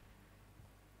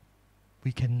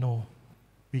 we can know,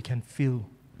 we can feel,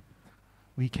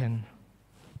 we can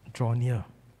draw near.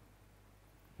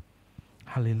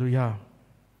 Hallelujah.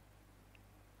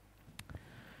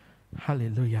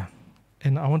 Hallelujah.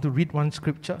 And I want to read one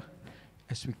scripture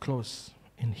as we close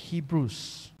in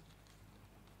Hebrews.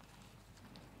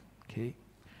 Okay.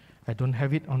 I don't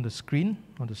have it on the screen,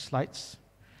 on the slides.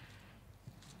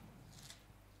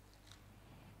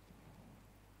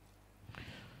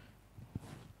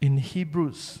 In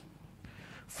Hebrews,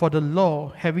 for the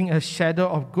law, having a shadow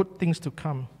of good things to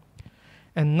come,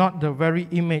 and not the very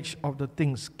image of the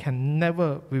things, can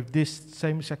never, with this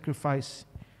same sacrifice,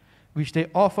 which they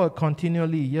offer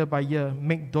continually year by year,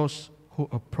 make those who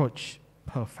approach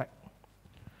perfect.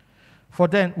 For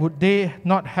then would they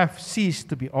not have ceased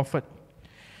to be offered?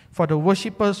 For the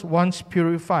worshippers, once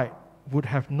purified, would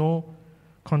have no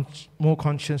more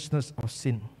consciousness of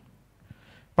sin.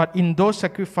 But in those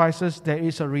sacrifices, there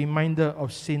is a reminder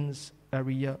of sins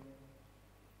every year.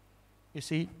 You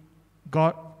see,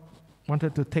 God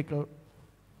wanted to take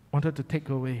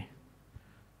away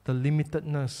the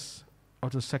limitedness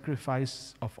of the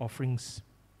sacrifice of offerings,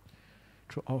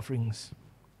 through offerings,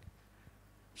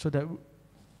 so that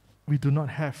we do not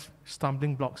have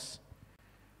stumbling blocks,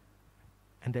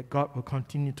 and that God will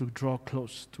continue to draw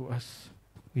close to us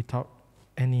without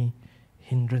any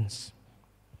hindrance.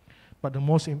 But the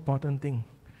most important thing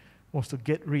was to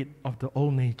get rid of the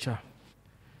old nature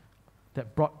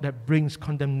that brings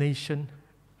condemnation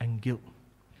and guilt.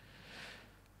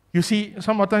 You see,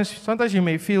 sometimes you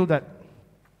may feel that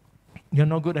you're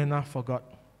not good enough for God.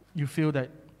 You feel that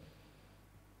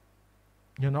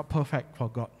you're not perfect for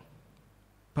God.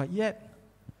 But yet,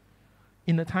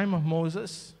 in the time of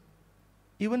Moses,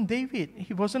 even David,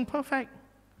 he wasn't perfect.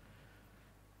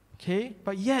 Okay?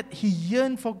 But yet, he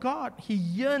yearned for God. He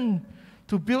yearned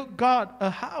to build God a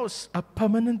house, a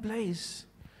permanent place.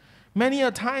 Many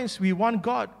a times we want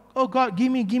God, oh God,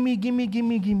 give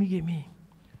me.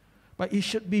 But it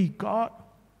should be, God,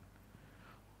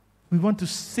 we want to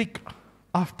seek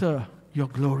after your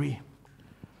glory,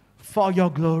 for your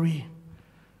glory.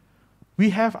 We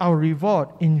have our reward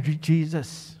in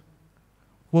Jesus.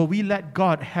 Will we let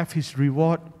God have his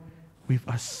reward with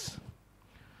us,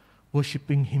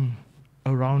 worshiping him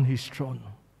around his throne?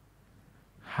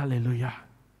 Hallelujah.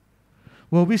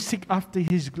 Will we seek after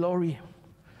his glory?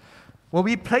 Will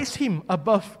we place him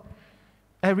above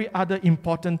every other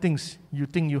important things you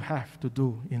think you have to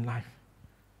do in life?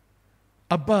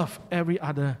 Above every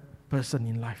other person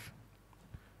in life.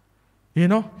 You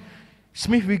know,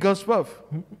 Smith Wigglesworth,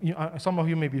 some of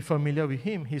you may be familiar with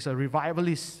him. He's a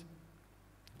revivalist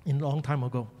in a long time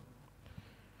ago.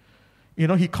 You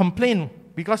know, he complained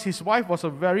because his wife was a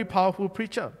very powerful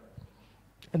preacher.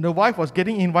 And the wife was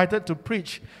getting invited to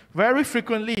preach very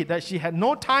frequently that she had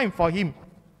no time for him.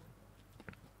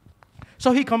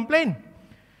 So he complained.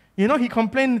 You know, he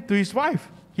complained to his wife.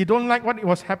 He don't like what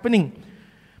was happening.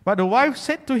 But the wife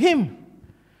said to him,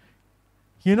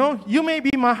 you know, you may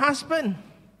be my husband,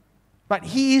 but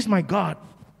he is my God.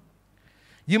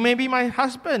 You may be my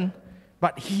husband,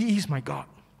 but he is my God.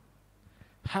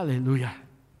 Hallelujah.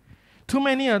 Too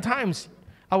many a times,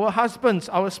 our husbands,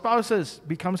 our spouses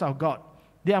becomes our God.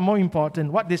 They are more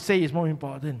important. What they say is more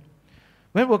important.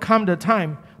 When will come the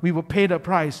time, we will pay the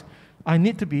price. I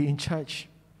need to be in church.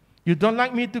 You don't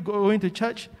like me to go into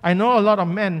church? I know a lot of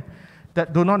men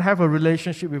that do not have a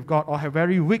relationship with God or have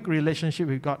very weak relationship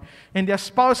with God. And their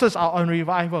spouses are on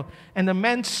revival. And the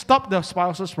men stop their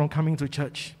spouses from coming to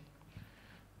church.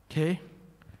 Okay?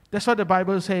 That's what the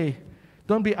Bible says.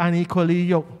 Don't be unequally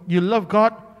yoked. You love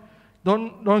God,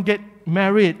 don't get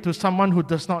married to someone who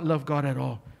does not love God at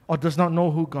all or does not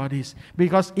know who God is,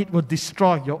 because it will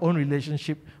destroy your own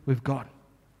relationship with God.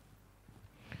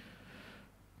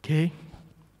 Okay?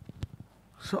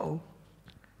 So,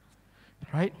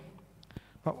 right?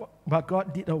 But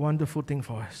God did a wonderful thing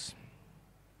for us.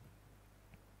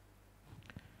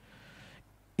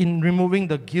 In removing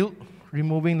the guilt,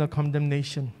 removing the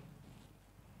condemnation.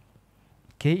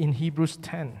 Okay, in Hebrews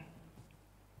 10,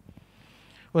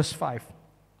 verse 5.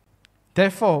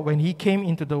 Therefore, when he came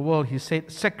into the world, he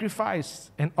said,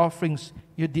 sacrifice and offerings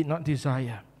you did not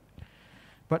desire,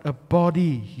 but a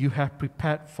body you have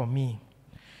prepared for me.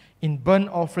 In burnt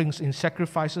offerings, in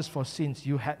sacrifices for sins,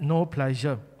 you had no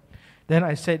pleasure. Then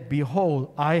I said,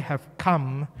 behold, I have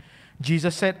come.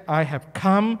 Jesus said, I have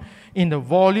come. In the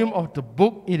volume of the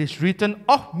book, it is written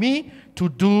of me to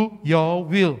do your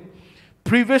will.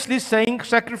 Previously saying,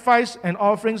 sacrifice and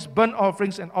offerings, burnt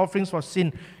offerings and offerings for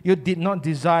sin, you did not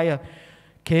desire,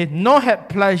 okay, nor had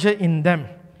pleasure in them.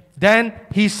 Then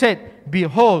he said,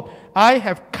 behold, I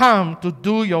have come to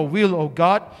do your will, O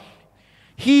God.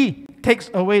 He takes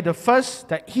away the first,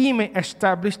 that he may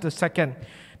establish the second.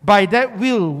 By that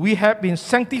will we have been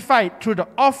sanctified through the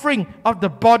offering of the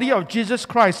body of Jesus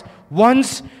Christ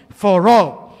once for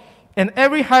all. And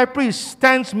every high priest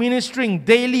stands ministering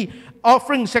daily,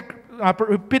 offering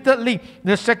repeatedly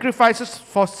the sacrifices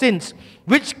for sins,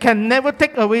 which can never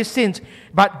take away sins.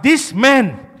 But this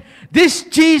man, this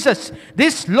Jesus,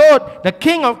 this Lord, the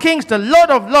King of Kings, the Lord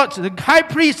of Lords, the high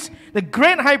priest, the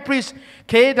great high priest,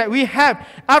 okay, that we have,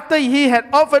 after he had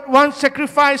offered one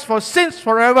sacrifice for sins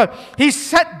forever, he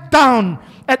sat down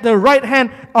at the right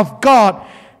hand of God.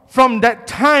 From that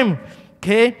time,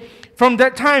 okay, from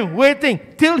that time, waiting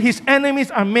till his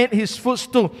enemies are made his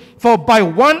footstool. For by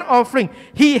one offering,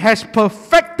 he has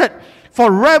perfected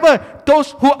forever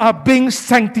those who are being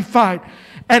sanctified.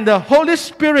 And the Holy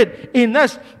Spirit in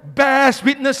us bears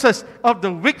witnesses of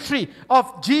the victory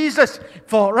of Jesus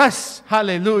for us.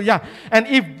 Hallelujah. And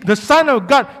if the Son of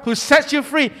God who sets you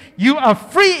free, you are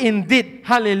free indeed.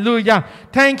 Hallelujah.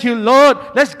 Thank you, Lord.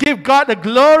 Let's give God the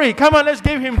glory. Come on, let's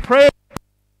give him praise.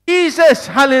 Jesus,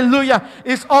 hallelujah,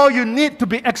 is all you need to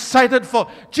be excited for.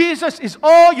 Jesus is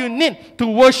all you need to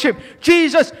worship.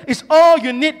 Jesus is all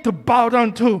you need to bow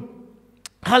down to.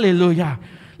 Hallelujah.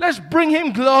 Let's bring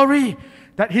him glory,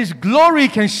 that his glory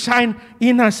can shine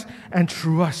in us and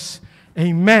through us.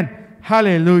 Amen.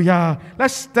 Hallelujah.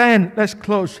 Let's stand. Let's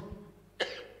close.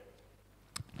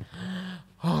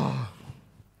 Oh,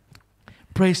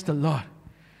 praise the Lord.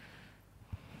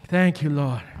 Thank you,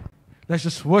 Lord. Let's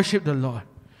just worship the Lord.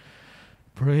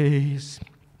 Praise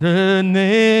the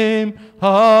name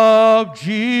of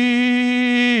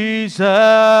Jesus.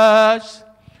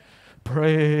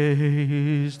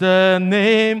 Praise the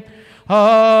name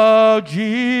of Jesus.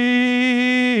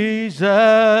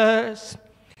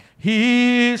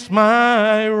 He is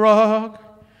my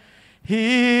rock.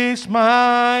 He is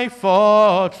my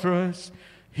fortress.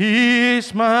 He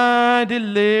is my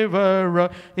deliverer.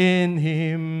 In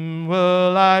him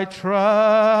will I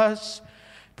trust.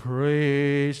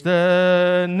 Praise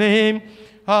the name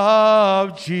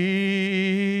of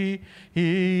Jesus.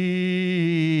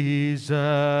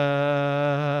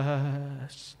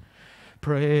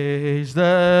 Praise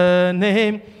the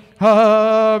name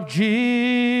of Jesus.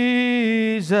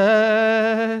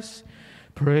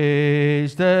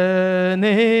 Praise the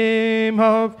name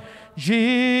of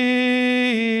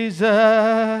Jesus.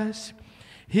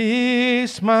 He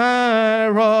is my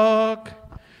rock.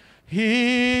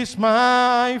 He is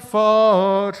my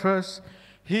fortress.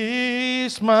 He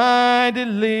is my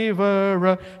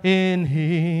deliverer. In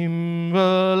him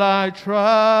will I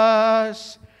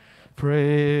trust.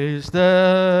 Praise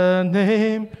the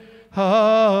name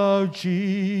of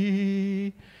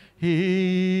Jesus.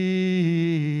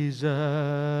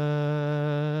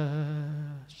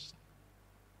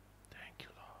 Thank you,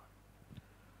 Lord.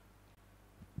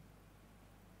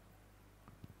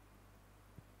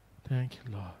 Thank you,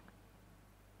 Lord.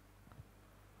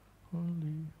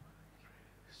 Holy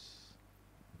grace.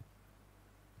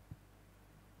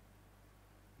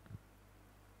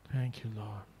 Thank you,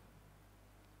 Lord.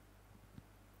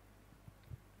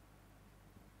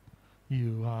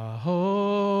 You are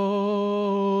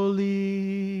holy,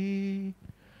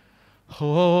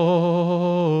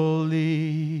 holy.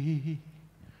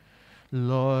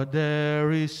 Lord,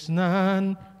 there is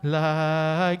none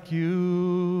like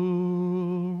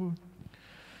you.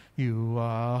 You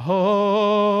are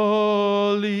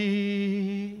holy,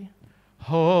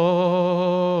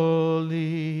 holy.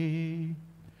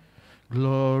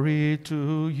 Glory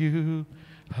to you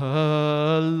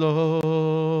alone.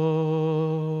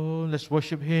 Let's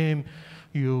worship him.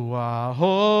 You are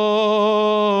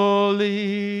holy,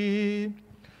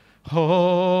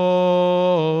 holy.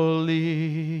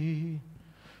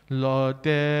 Lord,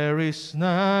 there is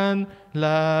none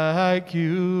like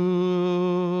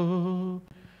you.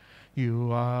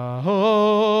 You are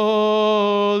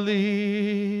holy,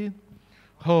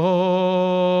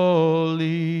 holy.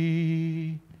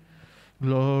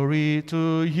 Glory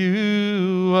to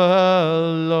you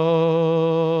alone.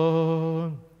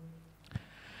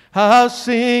 I'll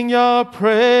sing your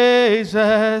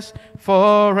praises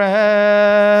forever,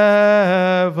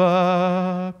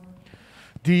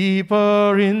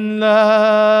 deeper in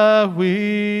love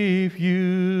with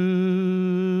you.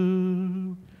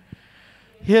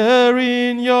 Here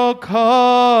in your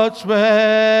courts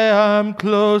where I'm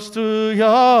close to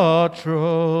your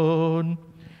throne,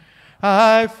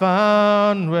 I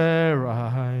found where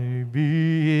I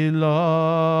belong.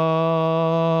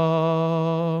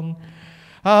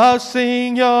 I'll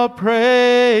sing your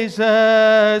praises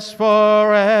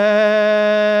forever,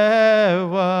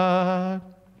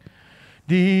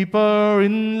 deeper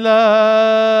in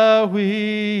love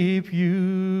with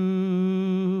you.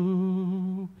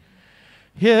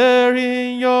 Here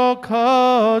in your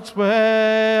courts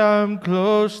where I'm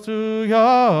close to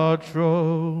your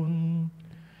throne,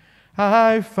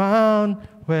 I found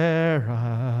where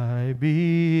I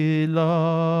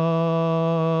belong.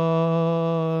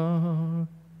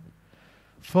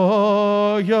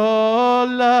 For your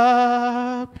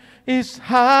love is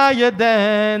higher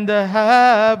than the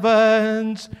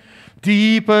heavens,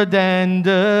 deeper than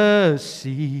the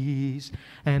seas,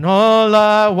 and all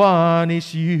I want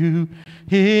is you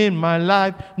in my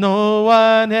life. No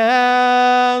one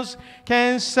else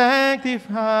can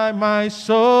sanctify my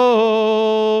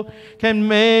soul, can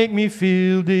make me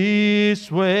feel this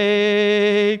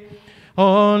way.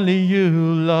 Only you,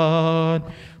 Lord.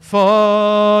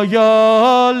 For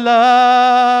your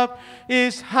love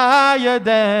is higher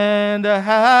than the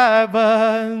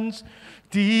heavens,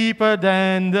 deeper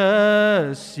than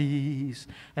the seas,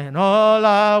 and all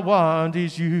I want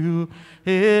is you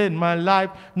in my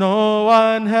life. No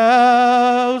one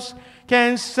else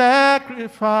can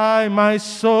sacrifice my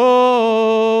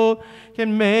soul,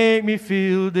 can make me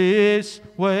feel this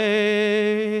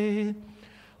way.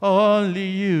 Only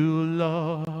you,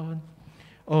 Lord.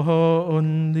 Oh,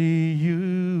 only you.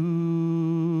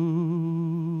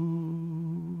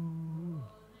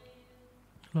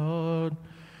 Lord,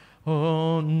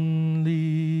 only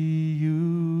you.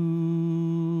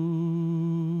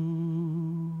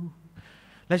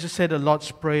 Let's just say the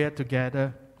Lord's Prayer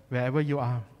together, wherever you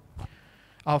are.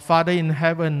 Our Father in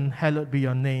heaven, hallowed be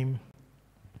your name.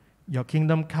 Your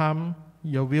kingdom come,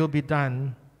 your will be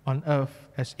done on earth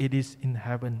as it is in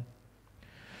heaven.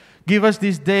 Give us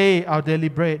this day our daily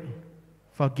bread.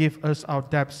 Forgive us our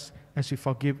debts as we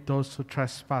forgive those who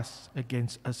trespass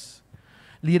against us.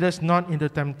 Lead us not into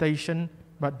temptation,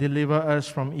 but deliver us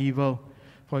from evil.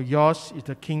 For yours is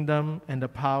the kingdom and the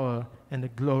power and the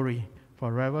glory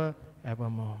forever,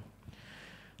 evermore.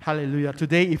 Hallelujah.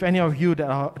 Today, if any of you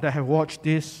that have watched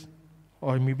this,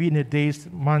 or maybe in the days,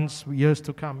 months, years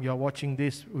to come, you are watching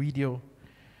this video,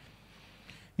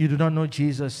 you do not know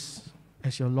Jesus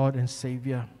as your Lord and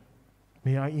Savior,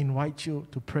 may I invite you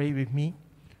to pray with me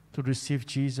to receive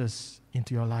Jesus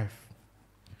into your life.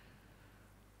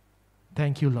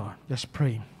 Thank you, Lord. Let's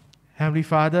pray. Heavenly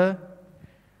Father,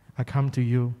 I come to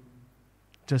you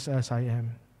just as I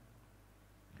am.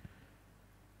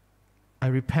 I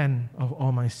repent of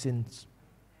all my sins.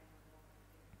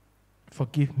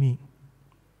 Forgive me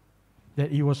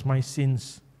that it was my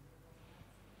sins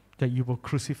that you were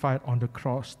crucified on the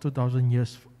cross 2,000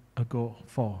 years ago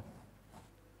for.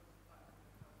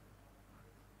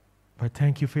 But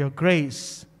thank you for your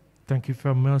grace. Thank you for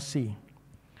your mercy.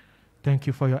 Thank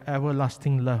you for your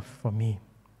everlasting love for me.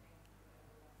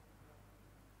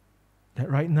 That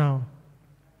right now,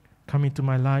 come into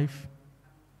my life.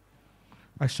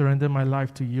 I surrender my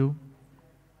life to you.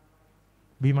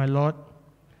 Be my Lord.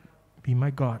 Be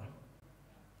my God.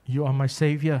 You are my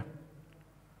Savior.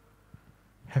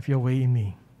 Have your way in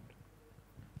me.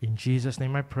 In Jesus'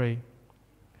 name I pray.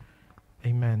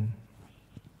 Amen.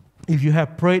 If you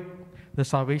have prayed the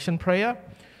salvation prayer,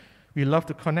 we love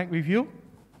to connect with you.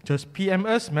 Just PM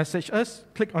us, message us,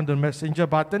 click on the messenger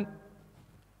button.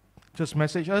 Just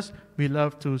message us. We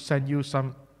love to send you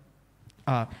some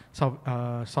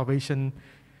salvation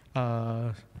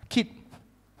kit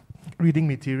reading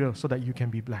material so that you can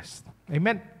be blessed.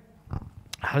 Amen.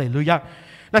 Hallelujah.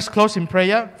 Let's close in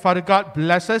prayer. Father God,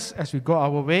 bless us as we go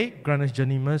our way. Grant us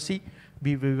journey mercy.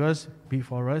 Be with us, be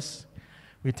for us.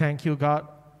 We thank you, God,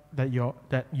 that you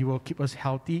will keep us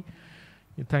healthy.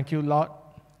 We thank you, Lord,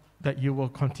 that you will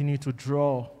continue to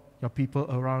draw your people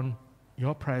around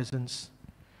your presence,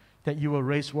 that you will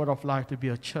raise Word of Life to be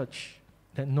a church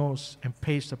that knows and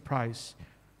pays the price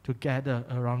to gather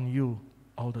around you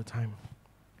all the time,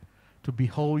 to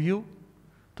behold you,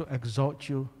 to exalt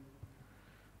you,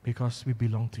 because we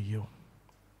belong to you.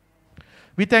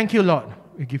 We thank you, Lord.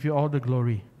 We give you all the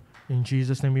glory. In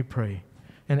Jesus' name we pray.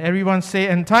 And everyone say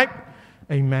and type,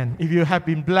 amen. If you have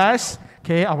been blessed,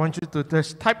 okay, I want you to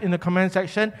just type in the comment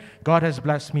section, God has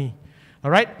blessed me.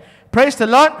 All right? Praise the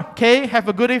Lord. Okay, have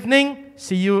a good evening.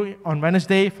 See you on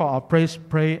Wednesday for our praise,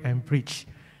 pray, and preach.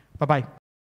 Bye-bye.